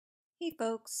Hey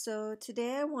folks, so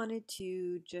today I wanted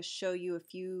to just show you a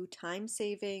few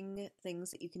time-saving things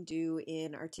that you can do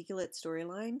in Articulate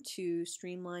Storyline to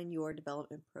streamline your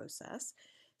development process.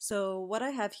 So what I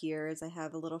have here is I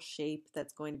have a little shape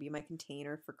that's going to be my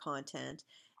container for content,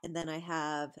 and then I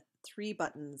have 3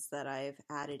 buttons that I've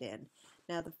added in.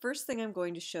 Now the first thing I'm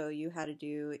going to show you how to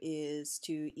do is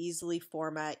to easily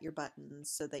format your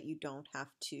buttons so that you don't have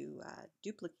to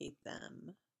duplicate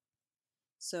them.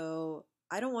 So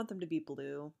I don't want them to be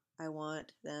blue. I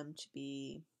want them to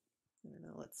be, I don't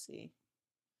know, let's see,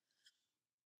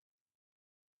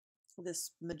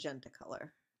 this magenta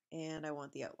color. And I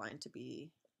want the outline to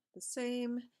be the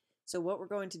same. So what we're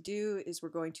going to do is we're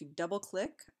going to double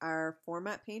click our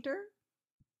format painter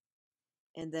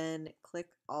and then click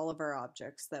all of our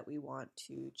objects that we want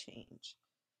to change.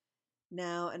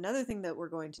 Now another thing that we're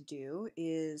going to do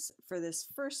is for this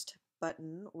first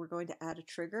button, we're going to add a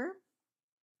trigger.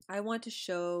 I want to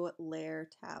show layer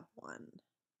tab 1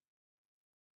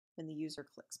 when the user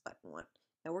clicks button 1.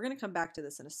 Now we're going to come back to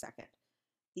this in a second.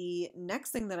 The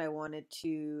next thing that I wanted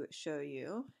to show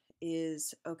you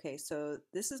is, okay, so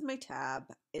this is my tab.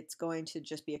 It's going to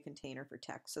just be a container for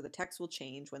text. So the text will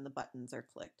change when the buttons are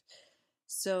clicked.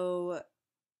 So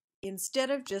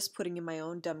instead of just putting in my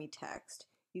own dummy text,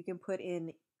 you can put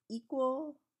in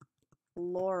equal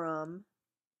lorem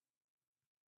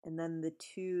and then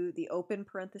the open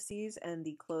parentheses and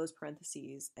the close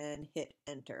parentheses and hit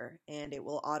enter, and it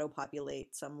will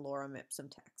auto-populate some lorem ipsum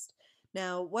text.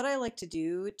 Now, what I like to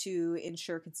do to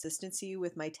ensure consistency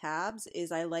with my tabs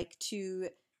is I like to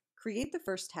create the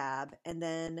first tab and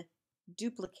then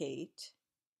duplicate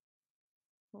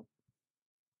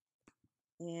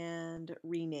and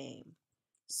rename.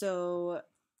 So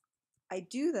I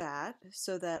do that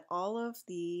so that all of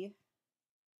the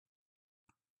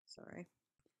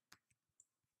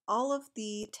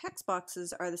text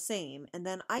boxes are the same, and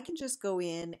then I can just go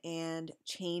in and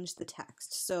change the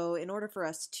text. So in order for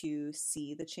us to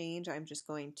see the change, I'm just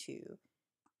going to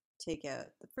take out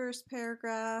the first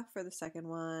paragraph for the second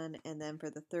one, and then for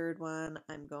the third one,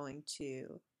 I'm going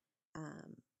to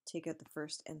take out the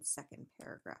first and second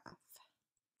paragraph.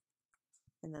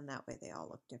 And then that way they all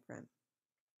look different.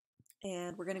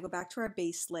 And we're going to go back to our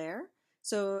base layer.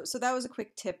 So that was a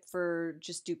quick tip for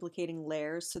just duplicating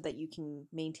layers so that you can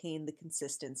maintain the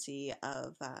consistency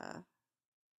of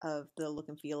the look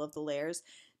and feel of the layers.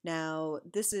 Now,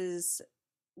 this is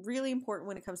really important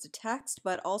when it comes to text,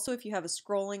 but also if you have a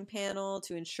scrolling panel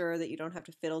to ensure that you don't have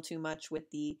to fiddle too much with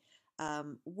the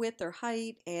width or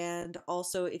height, and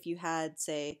also if you had,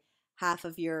 say, half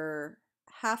of your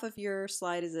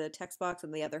slide is a text box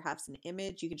and the other half's an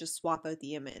image, you can just swap out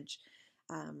the image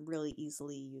really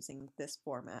easily using this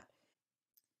format.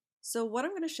 So what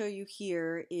I'm going to show you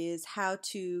here is how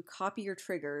to copy your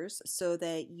triggers so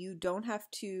that you don't have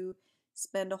to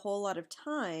spend a whole lot of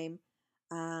time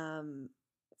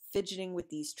fidgeting with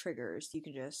these triggers. You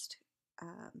can just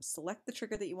select the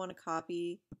trigger that you want to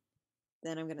copy,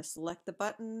 then I'm going to select the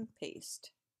button,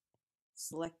 paste.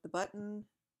 Select the button,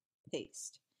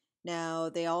 paste. Now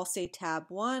they all say tab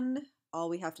 1. All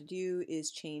we have to do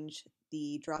is change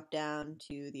the drop down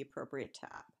to the appropriate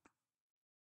tab.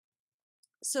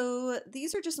 So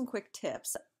these are just some quick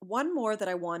tips. One more that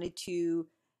I wanted to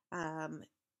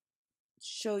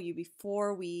show you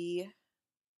before we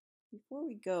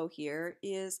go here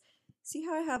is, see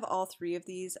how I have all 3 of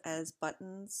these as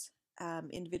buttons,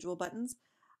 individual buttons?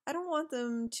 I want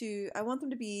them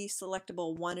to be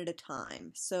selectable one at a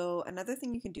time. So another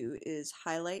thing you can do is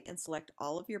highlight and select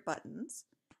all of your buttons.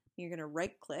 You're going to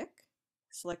right click,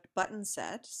 select button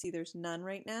set, see there's none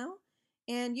right now,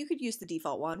 and you could use the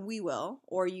default one, we will,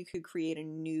 or you could create a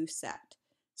new set.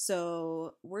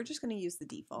 So we're just going to use the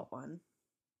default one,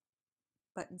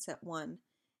 button set 1.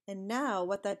 And now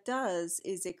what that does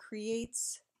is it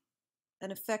creates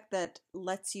an effect that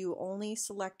lets you only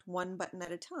select one button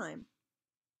at a time.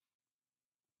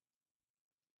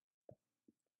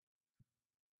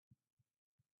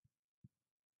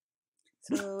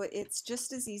 So it's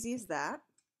just as easy as that.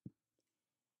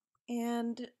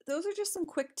 And those are just some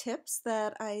quick tips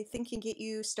that I think can get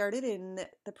you started in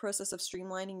the process of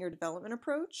streamlining your development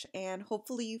approach, and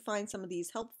hopefully you find some of these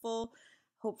helpful.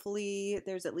 Hopefully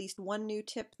there's at least one new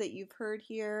tip that you've heard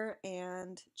here,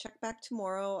 and check back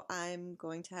tomorrow. I'm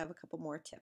going to have a couple more tips.